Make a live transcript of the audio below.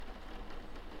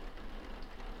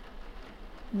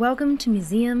Welcome to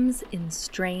Museums in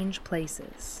Strange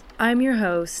Places. I'm your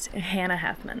host, Hannah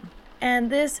Heffman, and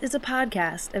this is a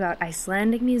podcast about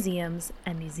Icelandic museums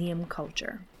and museum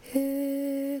culture.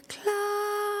 It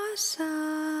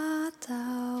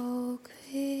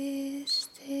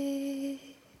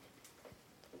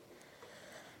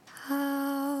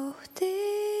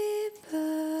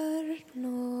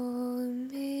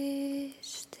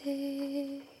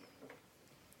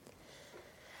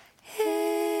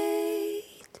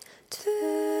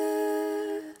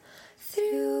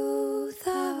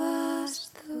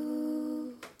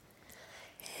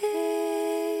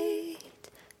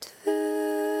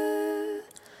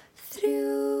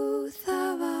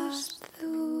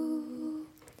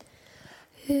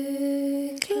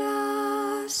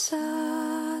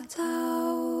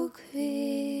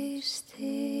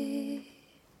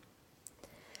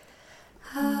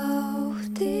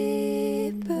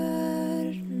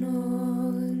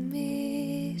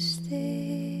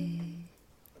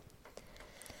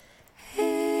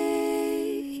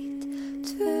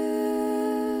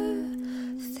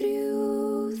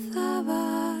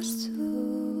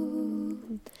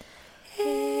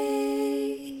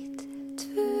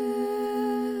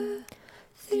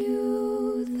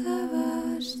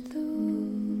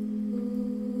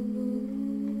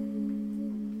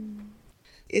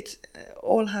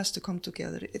all has to come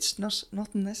together. It's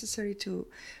not necessary to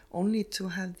only to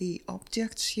have the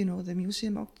objects, the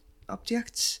museum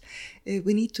objects.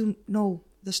 We need to know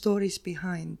the stories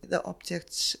behind the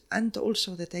objects and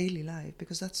also the daily life,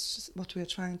 because that's what we are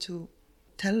trying to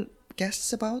tell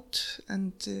guests about,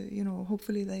 and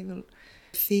hopefully they will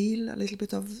feel a little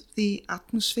bit of the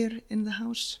atmosphere in the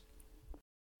house.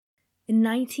 In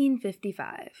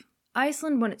 1955,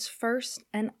 Iceland won its first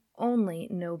and only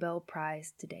Nobel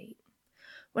Prize to date,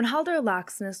 when Halldór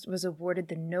Laxness was awarded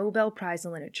the Nobel Prize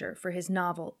in Literature for his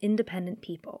novel Independent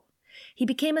People. He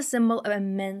became a symbol of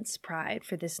immense pride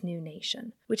for this new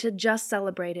nation, which had just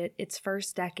celebrated its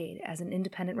first decade as an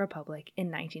independent republic in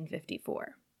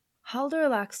 1954. Halldór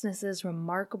Laxness's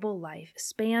remarkable life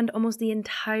spanned almost the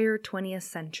entire 20th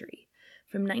century,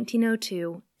 from 1902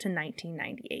 to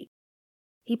 1998.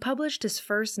 He published his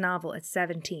first novel at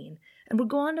 17 and would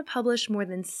go on to publish more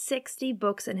than 60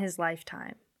 books in his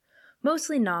lifetime,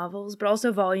 mostly novels, but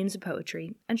also volumes of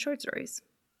poetry and short stories.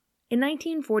 In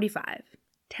 1945,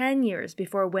 10 years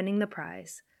before winning the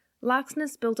prize,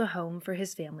 Laxness built a home for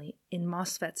his family in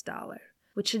Mosfellsdalur,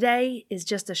 which today is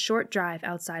just a short drive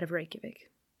outside of Reykjavik.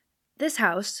 This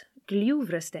house,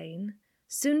 Gljúfrasteinn,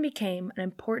 soon became an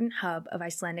important hub of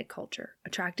Icelandic culture,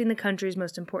 attracting the country's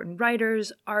most important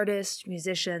writers, artists,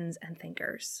 musicians, and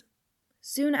thinkers.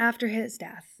 Soon after his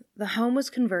death, the home was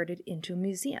converted into a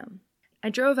museum. I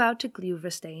drove out to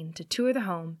Gljúfrasteinn to tour the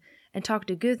home and talk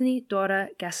to Guðni Dora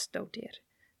Gestsdóttir,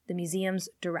 the museum's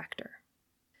director.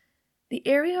 The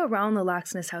area around the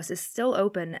Laxness house is still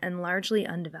open and largely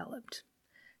undeveloped.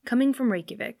 Coming from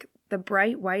Reykjavik, the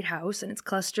bright white house and its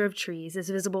cluster of trees is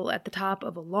visible at the top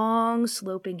of a long,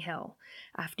 sloping hill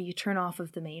after you turn off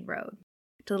of the main road.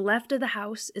 To the left of the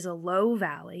house is a low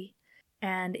valley,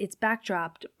 and it's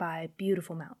backdropped by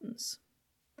beautiful mountains.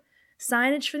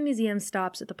 Signage for the museum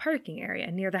stops at the parking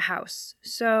area near the house,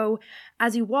 so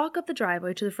as you walk up the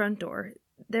driveway to the front door,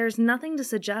 there's nothing to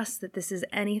suggest that this is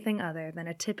anything other than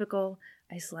a typical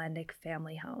Icelandic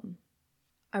family home.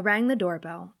 I rang the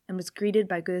doorbell and was greeted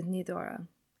by Guðni Dora.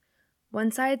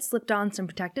 Once I had slipped on some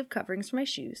protective coverings for my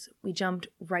shoes, we jumped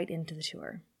right into the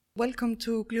tour. Welcome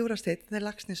to Gljúfrasteinn, the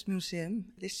Laxness Museum.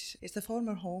 This is the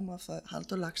former home of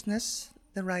Halldór Laxness,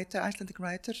 the writer, Icelandic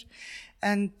writer,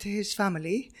 and his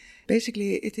family.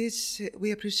 Basically,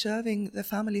 we are preserving the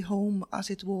family home as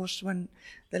it was when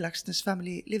the Laxness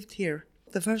family lived here.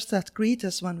 The first that greets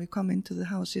us when we come into the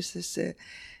house is this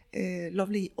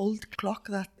lovely old clock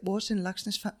that was in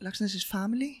Laxness's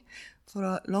family for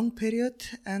a long period,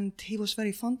 and he was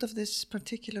very fond of this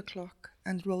particular clock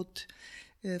and wrote,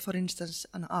 for instance,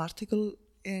 an article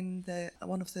in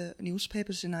one of the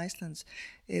newspapers in Iceland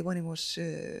when he was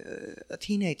a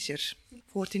teenager,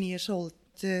 14 years old.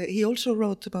 He also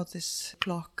wrote about this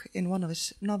clock in one of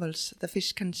his novels, The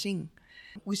Fish Can Sing.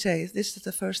 We say this is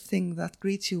the first thing that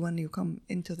greets you when you come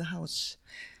into the house.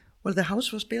 Well, the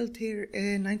house was built here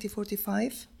in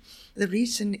 1945. The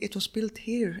reason it was built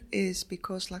here is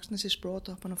because Laxness is brought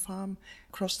up on a farm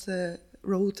across the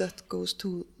road that goes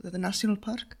to the national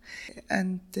park,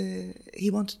 and he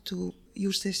wanted to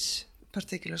use this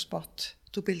particular spot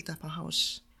to build up a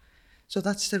house. So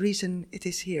that's the reason it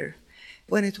is here.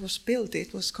 When it was built,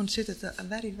 it was considered a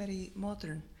very, very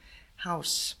modern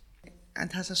house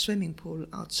and has a swimming pool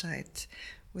outside,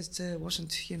 which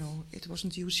wasn't, it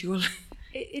wasn't usual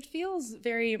It feels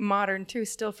very modern too,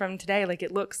 still from today. Like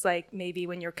it looks like maybe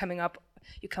when you're coming up,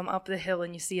 you come up the hill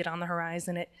and you see it on the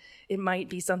horizon. It might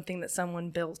be something that someone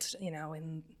built,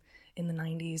 in the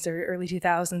 90s or early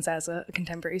 2000s as a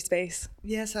contemporary space.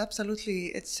 Yes, absolutely.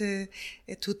 It's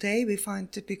today we find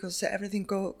it because everything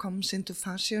comes into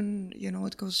fashion.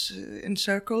 It goes in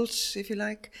circles, if you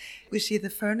like. We see the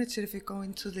furniture if we go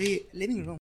into the living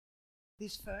room.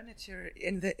 This furniture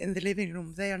in the living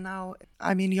room, they are now,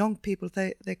 young people,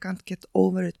 they can't get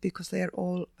over it because they are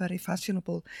all very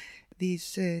fashionable.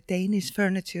 These Danish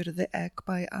furniture, the Egg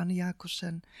by Anne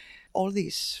Jacobsen, all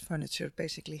these furniture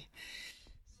basically.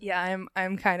 Yeah,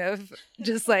 I'm kind of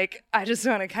just like, I just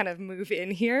want to kind of move in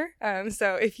here.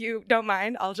 So if you don't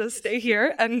mind, I'll just stay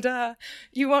here and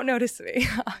you won't notice me.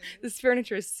 This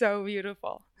furniture is so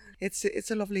beautiful. It's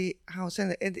a lovely house,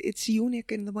 and it's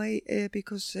unique in the way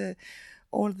because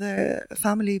all the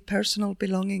family personal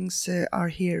belongings are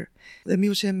here. The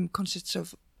museum consists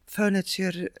of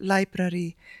furniture,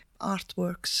 library,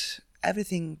 artworks,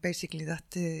 everything basically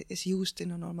that is used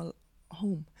in a normal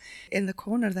home. In the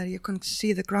corner there you can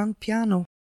see the grand piano,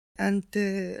 and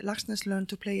Laxness learned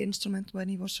to play instrument when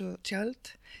he was a child,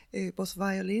 both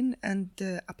violin and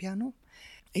a piano.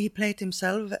 He played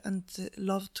himself and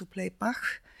loved to play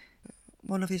Bach,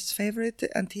 one of his favorite,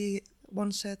 and he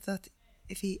once said that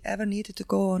if he ever needed to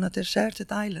go on a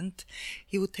deserted island,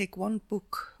 he would take one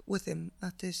book with him,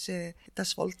 that is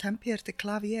Das Wohltempierte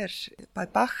Klavier by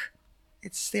Bach.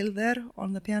 It's still there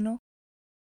on the piano.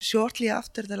 Shortly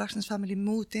after the Laxness family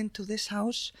moved into this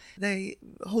house, they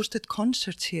hosted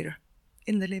concerts here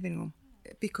in the living room,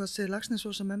 because Laxness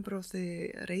was a member of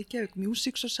the Reykjavik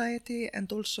Music Society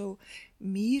and also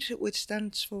MIR, which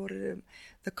stands for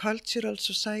the Cultural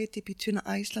Society between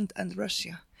Iceland and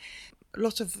Russia.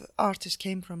 Lots of artists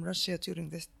came from Russia during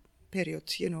this period,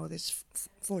 this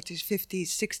 40s, 50s,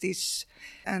 60s,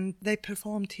 and they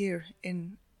performed here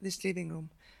in this living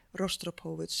room.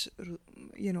 Rostropovich,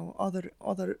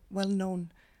 other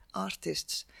well-known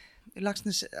artists.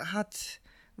 Laxness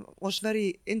was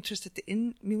very interested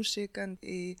in music, and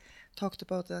he talked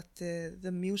about that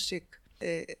the music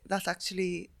that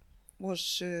actually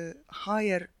was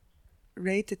higher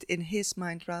rated in his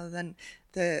mind rather than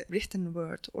the written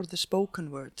word or the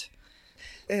spoken word.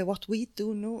 What we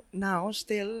do now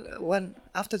still, when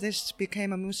after this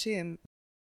became a museum,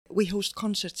 we host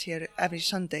concerts here every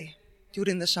Sunday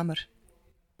during the summer.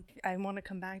 I want to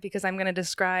come back because I'm going to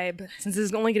describe, since this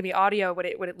is only going to be audio, what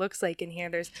it looks like in here.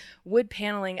 There's wood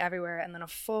paneling everywhere and then a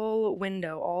full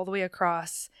window all the way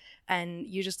across. And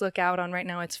you just look out on, right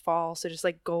now it's fall, so just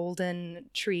like golden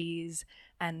trees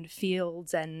and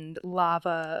fields and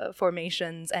lava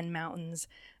formations and mountains.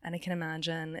 And I can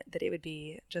imagine that it would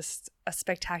be just a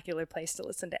spectacular place to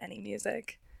listen to any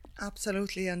music.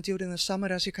 Absolutely. And during the summer,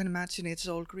 as you can imagine, it's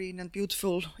all green and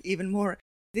beautiful even more.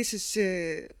 This is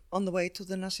on the way to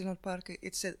the National Park.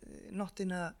 It's not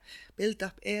in a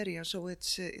built-up area, so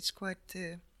it's quite,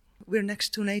 we're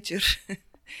next to nature.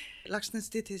 Laxness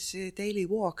did his daily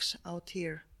walks out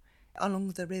here along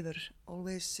the river,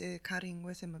 always carrying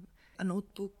with him a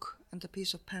notebook and a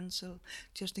piece of pencil,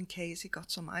 just in case he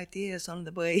got some ideas on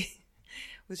the way,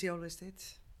 which he always did,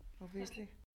 obviously.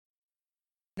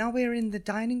 Now we're in the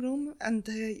dining room, and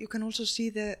you can also see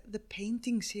the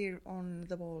paintings here on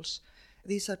the walls.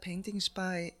 These are paintings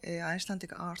by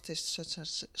Icelandic artists such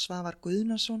as Svavar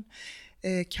Guðnason,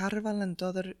 Kjarval, and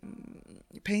other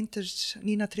painters,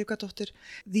 Nina Tryggvadóttir.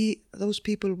 Those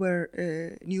people were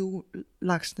knew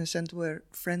Laxness and were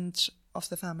friends of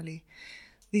the family.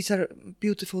 These are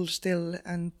beautiful still,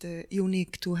 and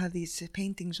unique to have these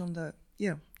paintings on the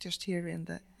just here in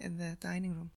the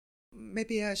dining room.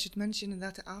 Maybe I should mention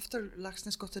that after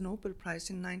Laxness got the Nobel Prize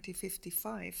in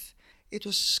 1955, it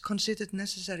was considered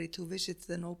necessary to visit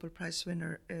the Nobel Prize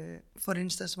winner. For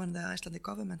instance, when the Icelandic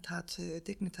government had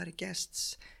dignitary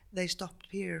guests, they stopped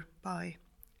here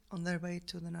on their way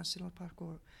to the National Park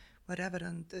or wherever,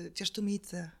 and just to meet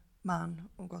the man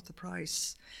who got the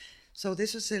prize. So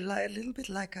this was a little bit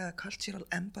like a cultural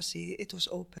embassy. It was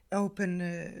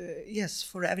open, yes,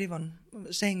 for everyone,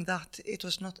 saying that it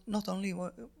was not only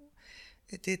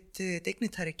did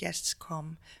dignitary guests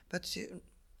come, but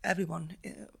everyone,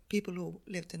 people who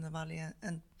lived in the valley.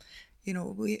 And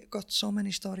we got so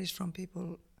many stories from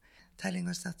people telling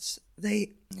us that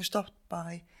they stopped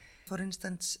by, for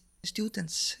instance,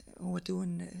 students who were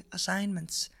doing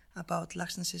assignments about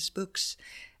Laxness's books,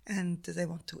 and they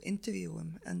want to interview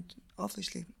him, and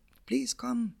obviously, please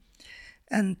come.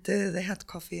 And they had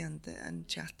coffee and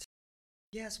chat.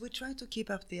 Yes, we try to keep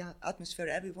up the atmosphere.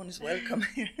 Everyone is welcome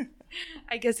here.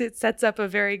 I guess it sets up a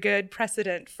very good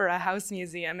precedent for a house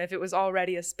museum if it was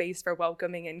already a space for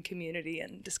welcoming and community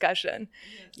and discussion.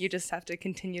 Yes. You just have to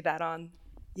continue that on.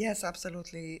 Yes,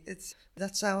 absolutely.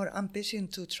 That's our ambition,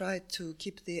 to try to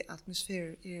keep the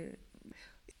atmosphere here.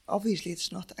 Obviously,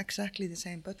 it's not exactly the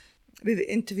same, but we've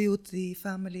interviewed the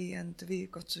family and we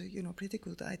got pretty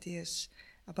good ideas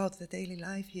about the daily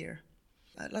life here.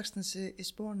 Laxness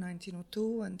is born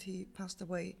 1902 and he passed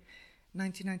away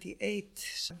 1998.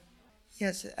 So,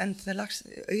 yes, and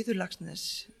Auður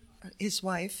Laxness, his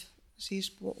wife, she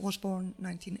was born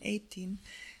 1918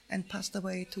 and passed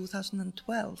away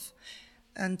 2012.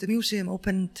 And the museum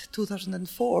opened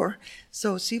 2004,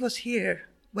 so she was here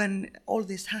when all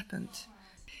this happened.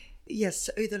 Yes,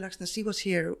 Auður Laxness, she was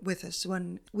here with us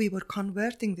when we were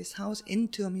converting this house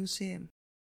into a museum.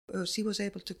 She was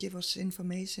able to give us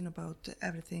information about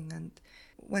everything, and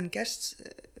when guests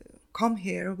come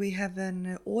here, we have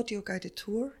an audio-guided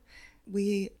tour.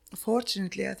 We,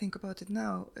 fortunately, I think about it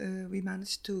now, we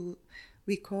managed to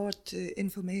record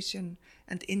information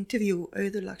and interview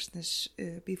Auður Laxness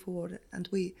before, and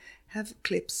we have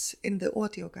clips in the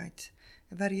audio guide,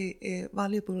 very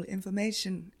valuable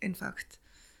information, in fact.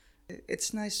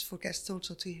 It's nice for guests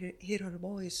also to hear her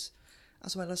voice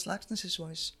as well as Laxness's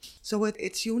voice. So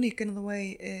it's unique in the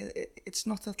way it's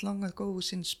not that long ago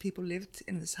since people lived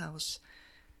in this house.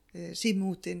 She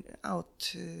moved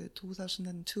out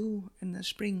 2002 in the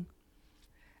spring.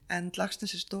 And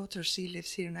Laxness's daughter, she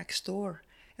lives here next door,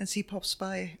 and she pops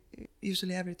by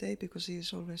usually every day because she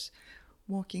is always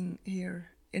walking here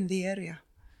in the area.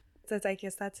 So I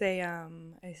guess that's a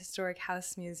historic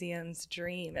house museum's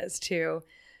dream, is to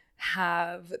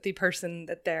have the person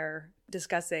that they're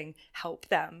discussing help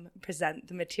them present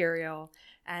the material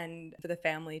and for the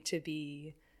family to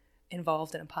be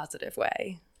involved in a positive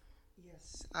way.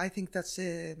 Yes, I think that's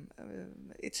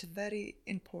it's very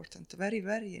important, very,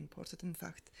 very important, in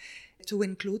fact, to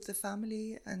include the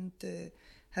family and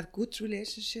have good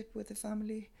relationship with the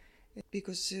family,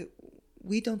 because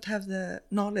we don't have the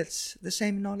knowledge, the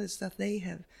same knowledge that they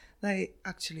have. They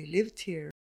actually lived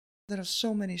here. There are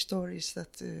so many stories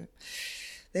that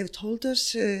they've told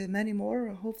us, many more,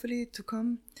 hopefully, to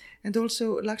come. And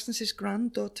also, Laxness's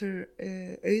granddaughter,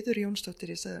 Auður Jónsdóttir,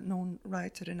 is a known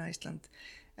writer in Iceland.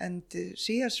 And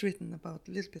she has written a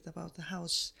little bit about the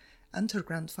house and her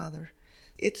grandfather.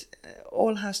 It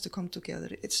all has to come together.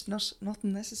 It's not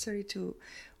necessary to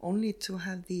only to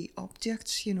have the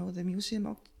objects, the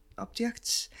museum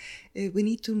objects. We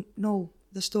need to know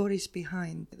the stories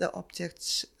behind the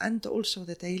objects and also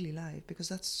the daily life, because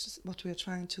that's what we're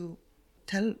trying to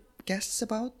tell guests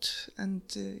about. And,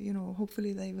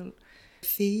 hopefully they will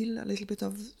feel a little bit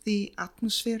of the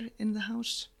atmosphere in the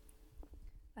house.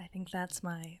 I think that's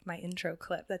my intro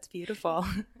clip. That's beautiful.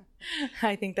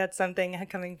 I think that's something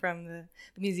coming from the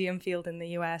museum field in the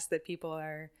U.S. that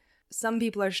some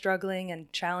people are struggling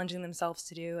and challenging themselves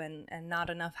to do, and not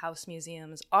enough house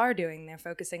museums are doing. They're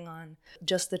focusing on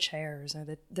just the chairs or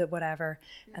the whatever,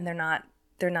 and they're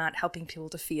not helping people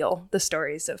to feel the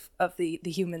stories of the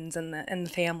humans and the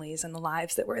families and the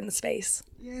lives that were in the space.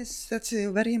 Yes, that's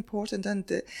very important.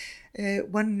 And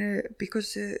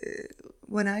because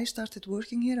when I started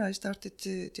working here, I started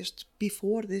just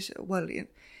before this,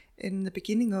 in the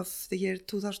beginning of the year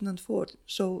 2004.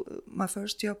 So my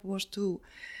first job was to,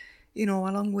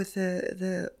 along with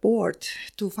the board,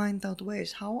 to find out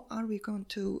ways, how are we going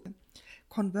to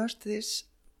convert this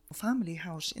family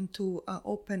house into an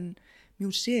open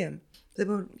museum. There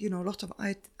were, a lot of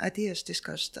ideas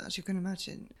discussed, as you can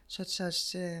imagine, such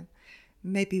as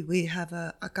maybe we have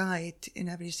a guide in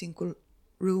every single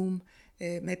room,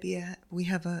 maybe we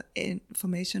have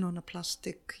information on a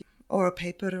plastic or a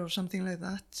paper or something like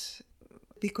that.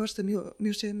 Because the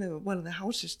museum, the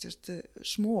house is just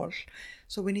small,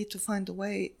 so we need to find a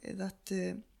way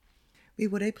that we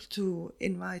were able to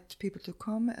invite people to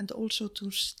come and also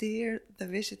to steer the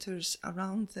visitors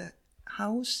around the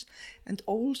house and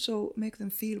also make them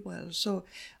feel well. So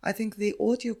I think the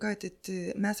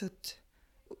audio-guided method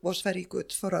was very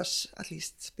good for us, at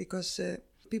least, because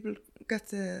people get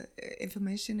the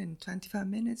information in 25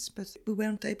 minutes, but we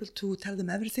weren't able to tell them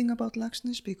everything about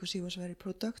Laxness because he was very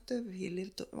productive. He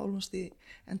lived almost the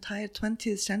entire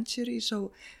 20th century,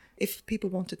 so if people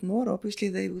wanted more, obviously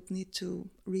they would need to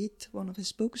read one of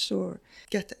his books or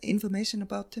get information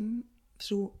about him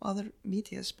through other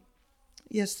medias.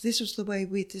 Yes, this was the way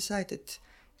we decided,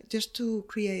 just to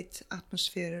create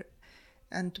atmosphere,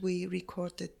 and we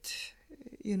recorded,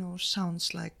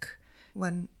 sounds like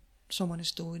when someone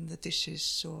is doing the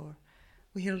dishes, or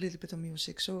we hear a little bit of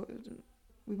music. So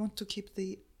we want to keep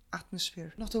the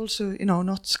atmosphere, not also,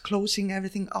 not closing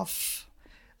everything off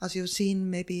as you've seen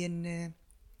maybe in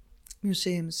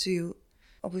museums,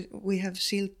 we have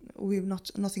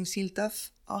nothing sealed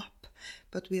up,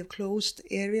 but we have closed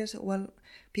areas. Well,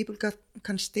 people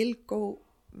can still go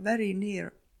very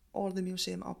near all the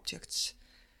museum objects.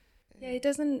 Yeah, it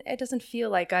doesn't feel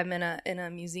like I'm in a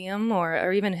museum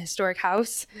or even a historic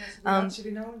house. Yes, we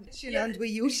actually know and we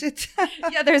use it.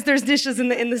 Yeah, there's dishes in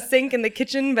the sink in the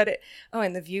kitchen, but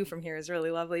and the view from here is really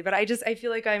lovely. But I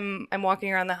feel like I'm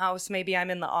walking around the house. Maybe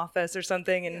I'm in the office or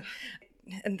something,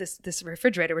 and this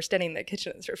refrigerator, we're standing in the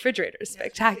kitchen. This refrigerator is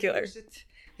spectacular.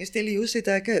 You still use it.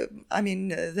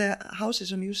 The house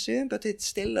is a museum, but it's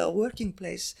still a working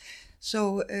place.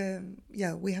 So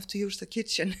we have to use the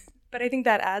kitchen. But I think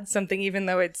that adds something, even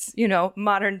though it's,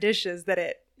 modern dishes,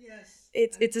 that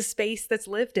it's a space that's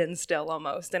lived in still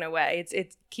almost in a way.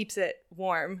 It keeps it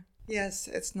warm. Yes,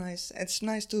 it's nice. It's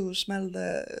nice to smell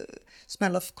the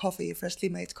smell of coffee, freshly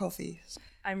made coffee.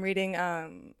 I'm reading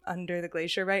Under the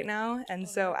Glacier right now, and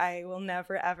so I will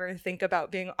never ever think about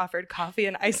being offered coffee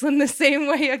in Iceland the same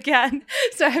way again.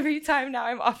 So every time now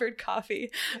I'm offered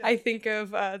coffee, I think of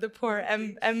the poor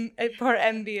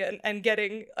Embi and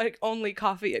getting only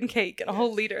coffee and cake and a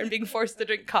whole liter and being forced to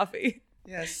drink coffee.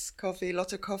 Yes, coffee,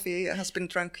 lots of coffee has been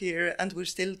drunk here, and we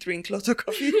still drink lots of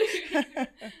coffee.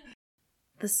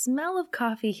 The smell of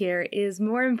coffee here is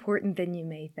more important than you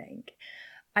may think.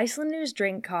 Icelanders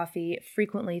drink coffee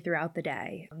frequently throughout the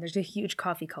day. There's a huge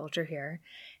coffee culture here.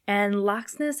 And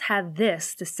Laxness had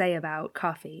this to say about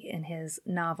coffee in his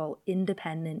novel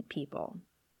Independent People.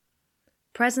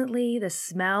 Presently, the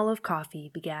smell of coffee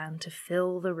began to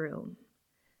fill the room.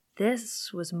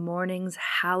 This was morning's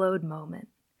hallowed moment.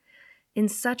 In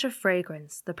such a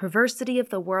fragrance, the perversity of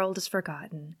the world is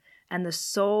forgotten, and the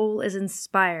soul is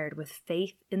inspired with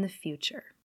faith in the future.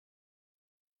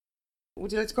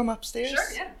 Would you like to come upstairs?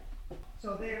 Sure, yeah.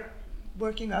 So they're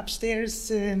working upstairs,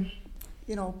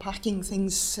 packing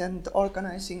things and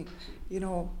organizing,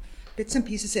 bits and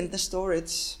pieces in the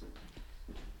storage.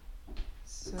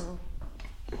 So,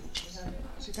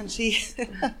 as you can see,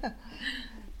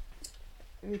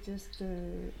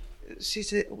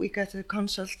 we got a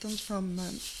consultant from,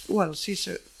 she's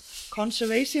a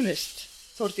conservationist.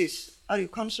 Þórdís, are you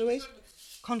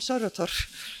conservator?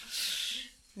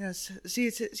 Yes,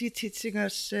 she teaching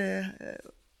us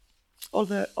all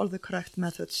the correct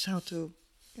methods, how to,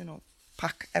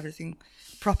 pack everything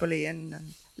properly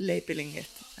and labeling it,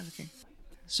 everything.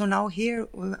 So now here,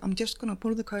 I'm just going to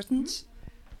pull the curtains.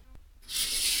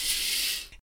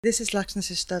 This is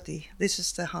Laxness' study. This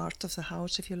is the heart of the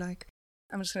house, if you like.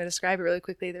 I'm just going to describe it really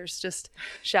quickly. There's just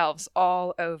shelves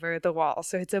all over the wall.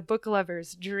 So it's a book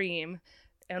lover's dream.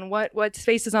 And what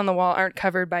spaces on the wall aren't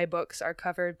covered by books are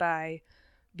covered by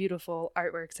beautiful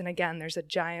artworks. And again, there's a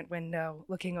giant window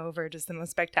looking over just the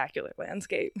most spectacular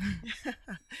landscape.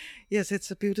 Yes,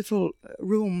 it's a beautiful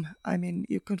room. I mean,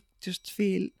 you could just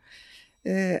feel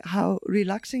how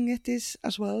relaxing it is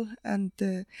as well. And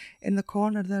in the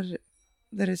corner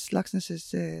there is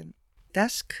Laxness'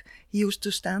 desk. He used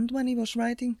to stand when he was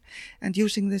writing, and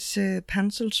using this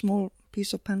pencil, small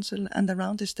piece of pencil, and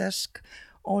around his desk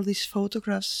all these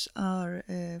photographs are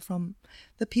from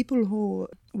the people who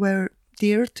were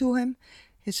dear to him,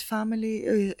 his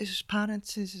family, his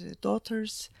parents, his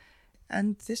daughters.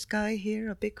 And this guy here,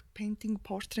 a big painting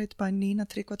portrait by Nina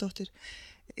Tryggvadóttir,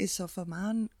 is of a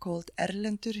man called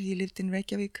Erlendur. He lived in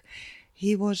Reykjavík.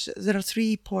 There are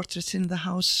 3 portraits in the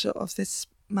house of this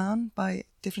man by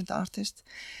different artists.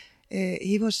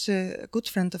 He was a good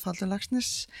friend of Halldór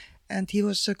Laxness, and he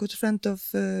was a good friend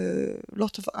of a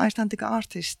lot of Icelandic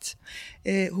artists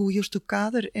who used to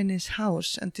gather in his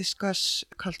house and discuss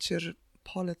culture,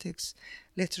 politics,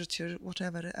 literature,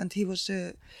 whatever. And he was,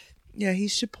 he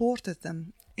supported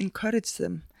them, encouraged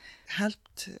them,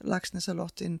 helped Laxness a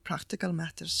lot in practical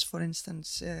matters. For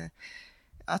instance,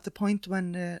 at the point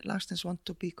when Laxness wanted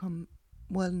to become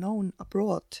well known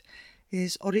abroad,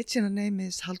 his original name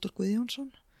is Halldór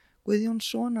Guðjónsson.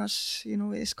 Guðjónsson, as you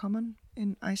know, is common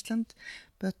in Iceland,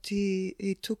 but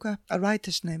he took up a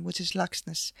writer's name, which is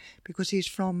Laxness, because he's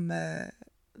from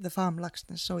the farm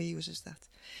Laxness, so he uses that.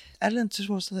 Erlendur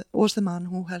was the man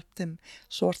who helped him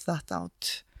sort that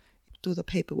out, do the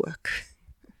paperwork.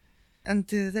 And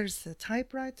there's the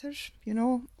typewriter,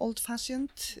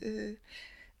 old-fashioned,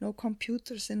 no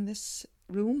computers in this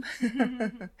room.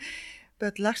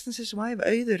 But Laxness' wife,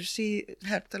 Auður, she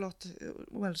helped a lot.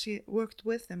 She worked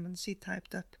with him and she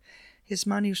typed up his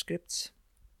manuscripts.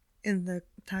 In the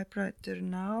typewriter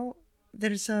now,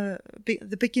 there is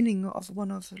the beginning of one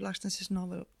of Laxness'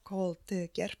 novels called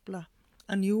Gerpla.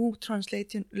 A new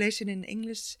translation in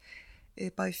English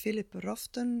by Philip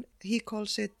Rofton. He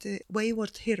calls it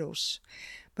Wayward Heroes.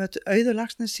 But Auður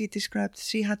Laxness, he described,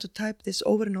 she had to type this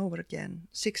over and over again,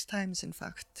 6 times in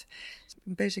fact.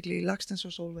 Basically, Laxness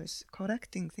was always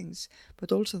correcting things,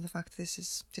 but also the fact this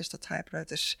is just a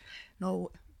typewriter, no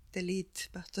delete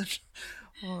button,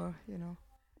 or,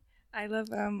 I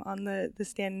love on the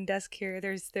standing desk here,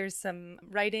 there's some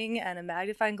writing and a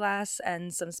magnifying glass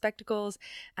and some spectacles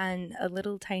and a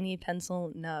little tiny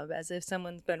pencil nub, as if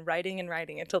someone's been writing and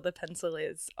writing until the pencil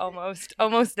is almost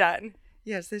done.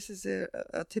 Yes, this is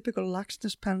a typical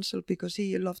Laxness pencil because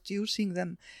he loved using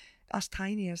them as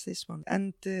tiny as this one.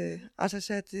 And as I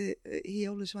said, he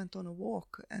always went on a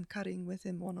walk and carrying with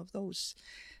him one of those.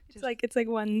 It's like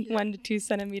 1 to 2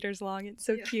 centimeters long. It's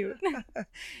so cute.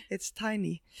 It's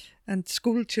tiny. And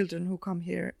school children who come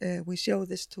here, we show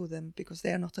this to them because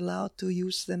they are not allowed to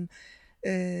use them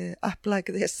up like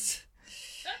this.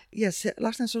 Yes,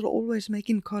 Laxness was always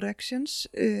making corrections,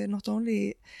 not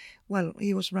only,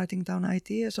 he was writing down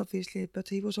ideas, obviously, but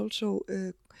he was also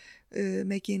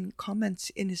making comments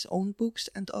in his own books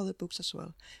and other books as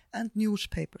well, and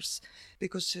newspapers,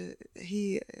 because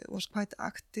he was quite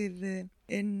active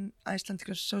in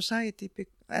Icelandic society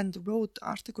and wrote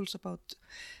articles about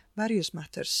various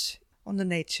matters on the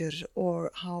nature or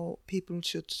how people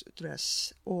should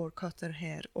dress or cut their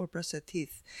hair or brush their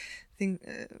teeth,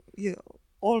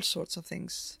 all sorts of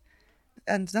things.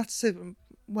 And that's,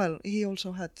 he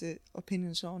also had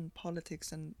opinions on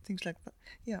politics and things like that.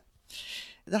 Yeah.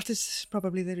 That is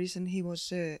probably the reason he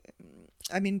was,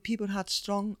 people had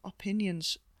strong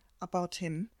opinions about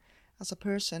him as a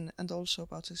person and also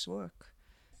about his work.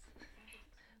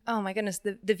 Oh my goodness,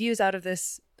 the views out of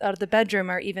the bedroom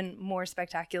are even more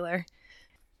spectacular.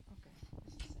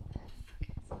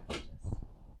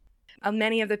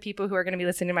 Many of the people who are going to be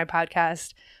listening to my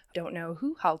podcast don't know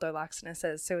who Halldór Laxness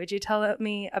is. So would you tell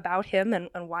me about him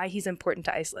and why he's important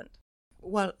to Iceland?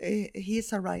 Well, he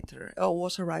is a writer, or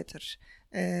was a writer,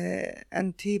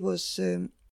 and he was a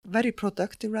very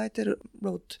productive writer,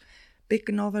 wrote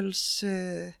big novels.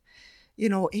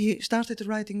 He started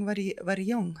writing very, very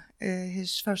young.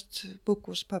 His first book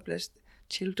was published,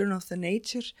 Children of the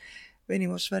Nature, when he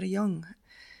was very young.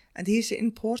 And he's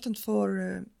important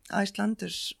for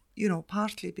Icelanders,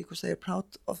 partly because they're proud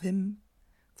of him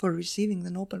for receiving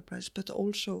the Nobel Prize, but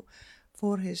also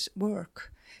for his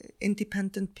work.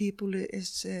 Independent People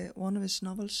is one of his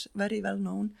novels, very well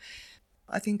known.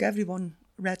 I think everyone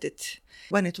read it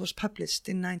when it was published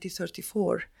in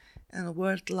 1934, and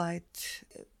worldwide,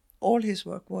 all his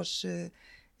work was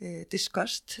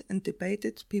discussed and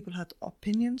debated. People had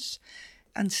opinions,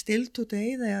 and still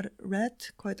today they are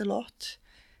read quite a lot.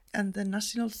 And the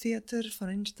National Theatre, for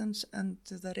instance, and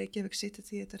the Reykjavik City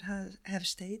Theatre have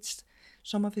staged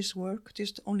some of his work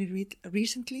just only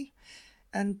recently.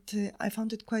 And I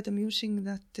found it quite amusing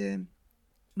that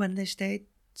when they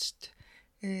staged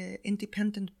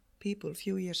Independent People a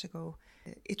few years ago,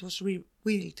 it was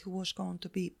revealed who was going to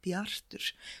be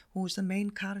Bjartur, who was the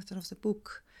main character of the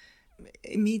book.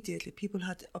 Immediately people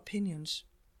had opinions.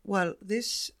 Well,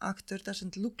 this actor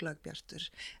doesn't look like Bjartur,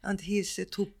 and he is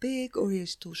too big or he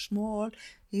is too small,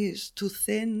 he is too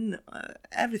thin,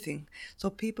 everything. So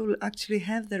people actually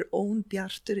have their own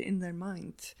Bjartur in their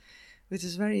mind, which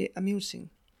is very amusing.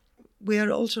 We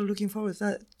are also looking forward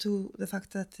to the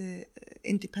fact that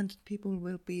Independent People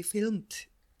will be filmed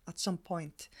at some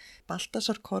point.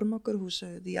 Baltasar Kormákur, who's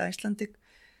the Icelandic,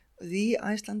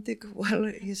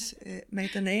 he's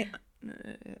made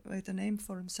a name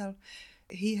for himself.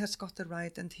 He has got the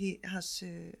right, and he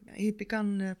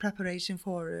began preparation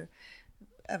for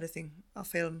everything, a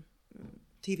film,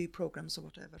 TV programs or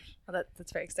whatever. Well,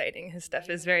 that's very exciting. His stuff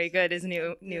is very good. His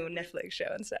new Netflix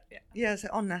show and stuff. Yeah. Yes,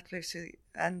 on Netflix,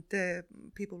 and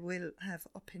people will have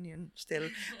opinion still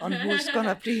on who's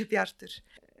gonna be Bjartur.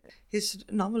 His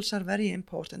novels are very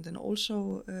important, and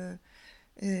also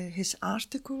his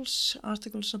articles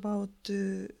about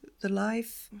the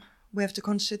life. We have to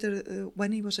consider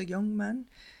when he was a young man,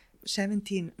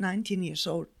 19 years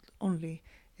old only,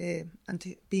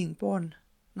 and being born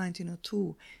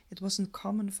 1902, it wasn't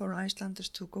common for Icelanders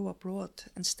to go abroad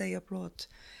and stay abroad.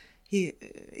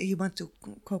 He went to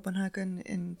Copenhagen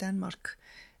in Denmark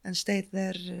and stayed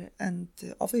there and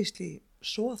obviously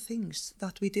saw things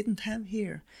that we didn't have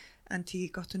here, and he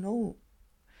got to know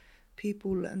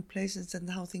people and places and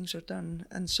how things are done,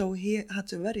 and so he had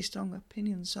very strong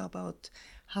opinions about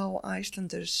how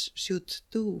Icelanders should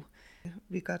do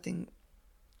regarding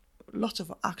lots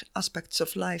of aspects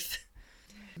of life.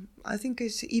 I think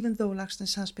even though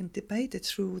Laxness has been debated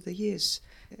through the years,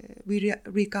 we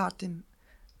regard him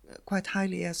quite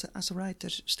highly as a writer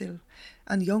still.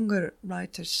 And younger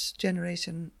writers,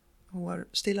 generation who are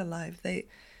still alive, they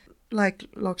like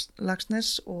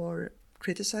Laxness or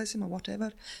criticize him or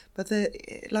whatever, but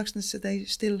Laxness, they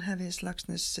still have his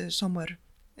Laxness somewhere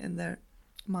in their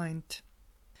mind.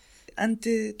 And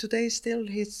today still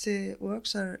his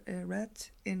works are read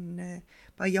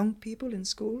by young people in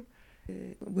school.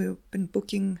 We've been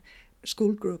booking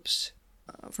school groups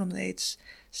from the age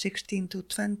 16 to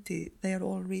 20. They are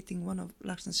all reading one of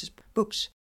Laxness's books.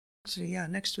 So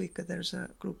next week there's a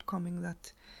group coming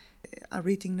that are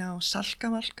reading now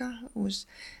Salkavalka, who is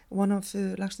one of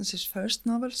Laxness's first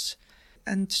novels.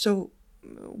 And so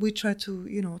we try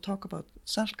to, talk about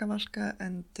Salkavalka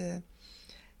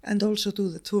and also do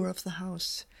the tour of the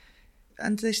house.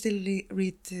 And they still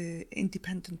read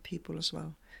independent people as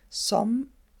well. Some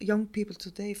young people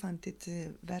today find it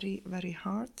very, very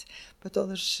hard, but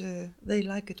others, they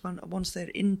like it once they're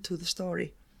into the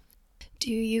story.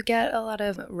 Do you get a lot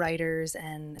of writers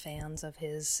and fans of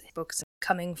his books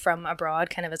coming from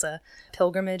abroad, kind of as a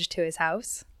pilgrimage to his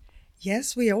house?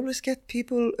 Yes, we always get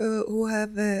people who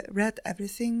have read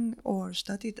everything or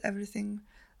studied everything,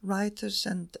 writers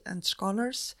and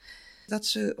scholars.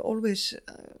 That's always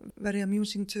very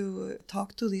amusing to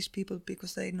talk to these people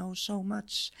because they know so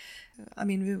much.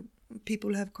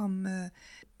 People have come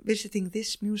visiting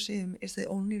this museum is the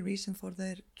only reason for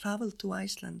their travel to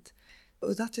Iceland.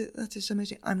 That is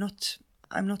amazing. I'm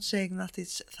not saying that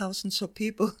it's thousands of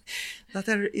people. That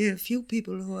there are a few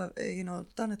people who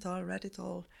have done it all, read it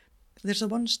all. There's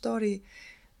one story,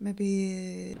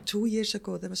 maybe 2 years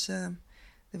ago. There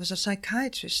was a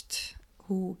psychiatrist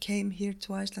who came here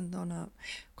to Iceland on a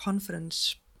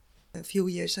conference a few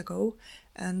years ago,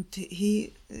 and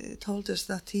he told us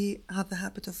that he had the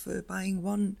habit of buying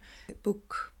one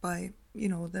book by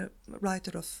the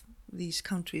writer of these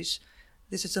countries.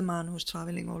 This is a man who's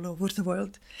traveling all over the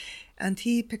world, and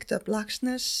he picked up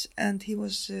Laxness, and he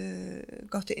was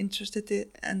got interested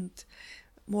and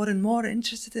more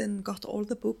interested and got all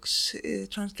the books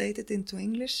translated into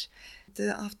English.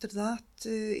 After that,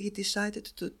 he decided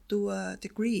to do a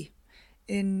degree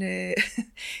in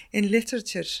in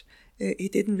literature. He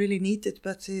didn't really need it,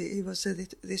 but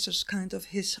this was kind of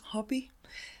his hobby.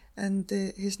 And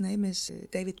his name is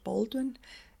David Baldwin,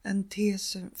 and he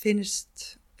has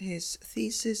finished his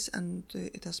thesis, and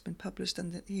it has been published,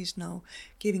 and he's now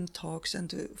giving talks.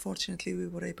 And fortunately, we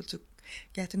were able to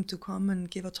get him to come and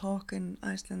give a talk in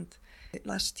Iceland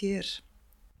last year.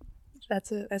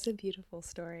 That's a beautiful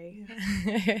story.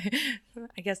 Yeah.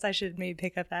 I guess I should maybe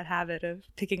pick up that habit of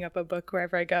picking up a book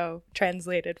wherever I go,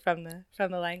 translated from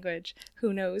the language.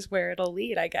 Who knows where it'll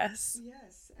lead, I guess.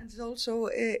 Yes, and also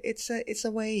it's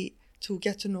a way to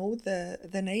get to know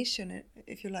the nation,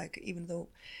 if you like, even though,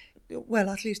 well,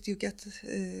 at least you get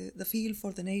the feel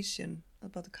for the nation,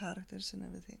 about the characters and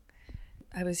everything.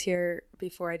 I was here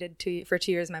before. I did 2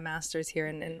 years my master's here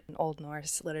in Old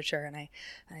Norse literature, and I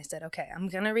said, okay, I'm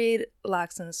gonna read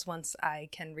Laxness once I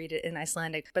can read it in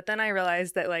Icelandic. But then I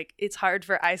realized that it's hard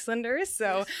for Icelanders,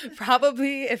 so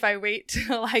probably if I wait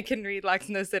till I can read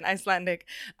Laxness in Icelandic,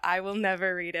 I will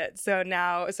never read it.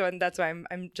 And that's why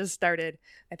I'm just started.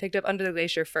 I picked up Under the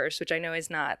Glacier first, which I know is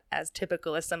not as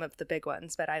typical as some of the big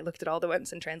ones, but I looked at all the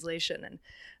ones in translation, and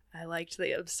I liked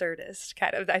the absurdist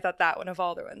kind of. I thought that one of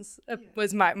all the ones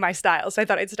was my style, so I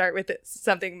thought I'd start with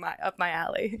something up my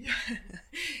alley.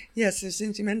 Yes,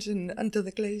 since you mentioned Under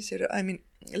the Glacier,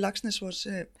 Laxness was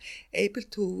able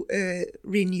to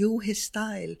renew his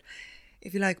style,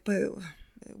 if you like,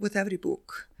 with every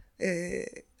book.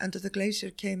 Under the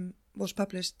Glacier was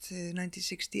published in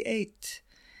 1968.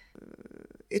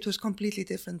 It was completely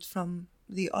different from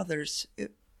the others,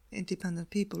 Independent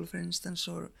People, for instance,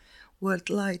 or World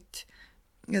Light.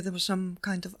 There was some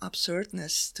kind of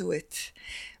absurdness to it.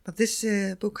 But this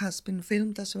book has been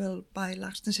filmed as well by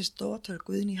Laxness's daughter,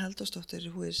 Guðný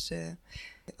Halldórsdóttir, who is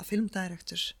a film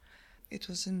director. It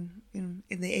was in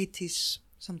the 80s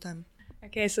sometime.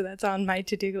 Okay, so that's on my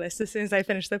to-do list. As soon as I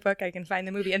finish the book, I can find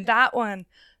the movie. And that one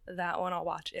I'll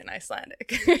watch in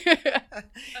Icelandic.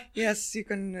 Yes, you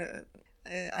can,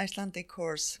 Icelandic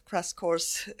crash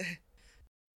course.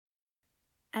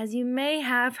 As you may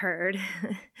have heard,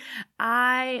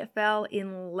 I fell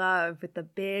in love with the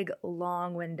big,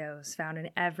 long windows found in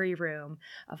every room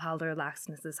of Halldór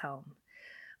Laxness's home.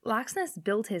 Laxness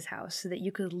built his house so that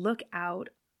you could look out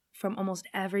from almost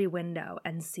every window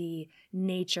and see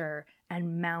nature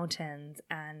and mountains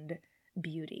and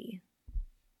beauty.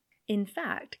 In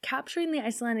fact, capturing the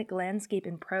Icelandic landscape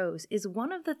in prose is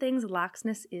one of the things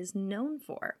Laxness is known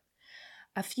for.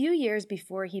 A few years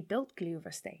before he built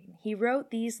Gljúfrastein, he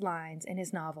wrote these lines in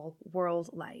his novel, World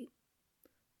Light.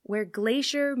 Where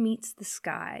glacier meets the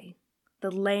sky,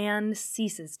 the land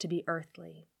ceases to be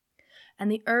earthly,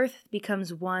 and the earth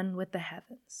becomes one with the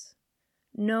heavens.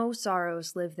 No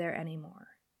sorrows live there anymore,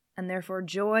 and therefore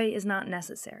joy is not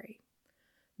necessary.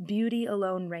 Beauty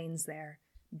alone reigns there,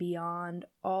 beyond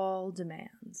all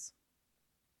demands.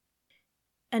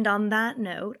 And on that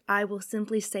note, I will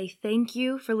simply say thank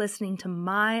you for listening to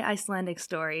my Icelandic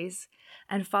stories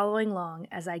and following along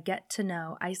as I get to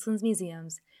know Iceland's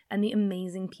museums and the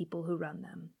amazing people who run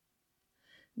them.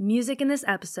 Music in this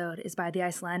episode is by the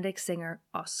Icelandic singer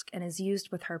Ósk and is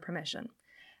used with her permission.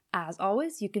 As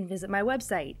always, you can visit my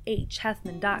website,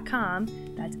 hethmon.com,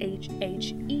 that's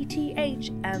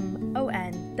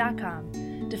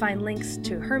HHETHMON.com, to find links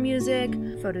to her music,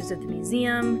 photos of the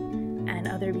museum, and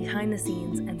other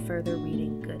behind-the-scenes and further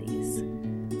reading goodies.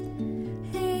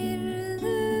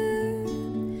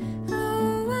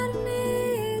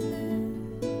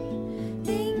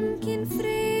 Engin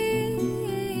frið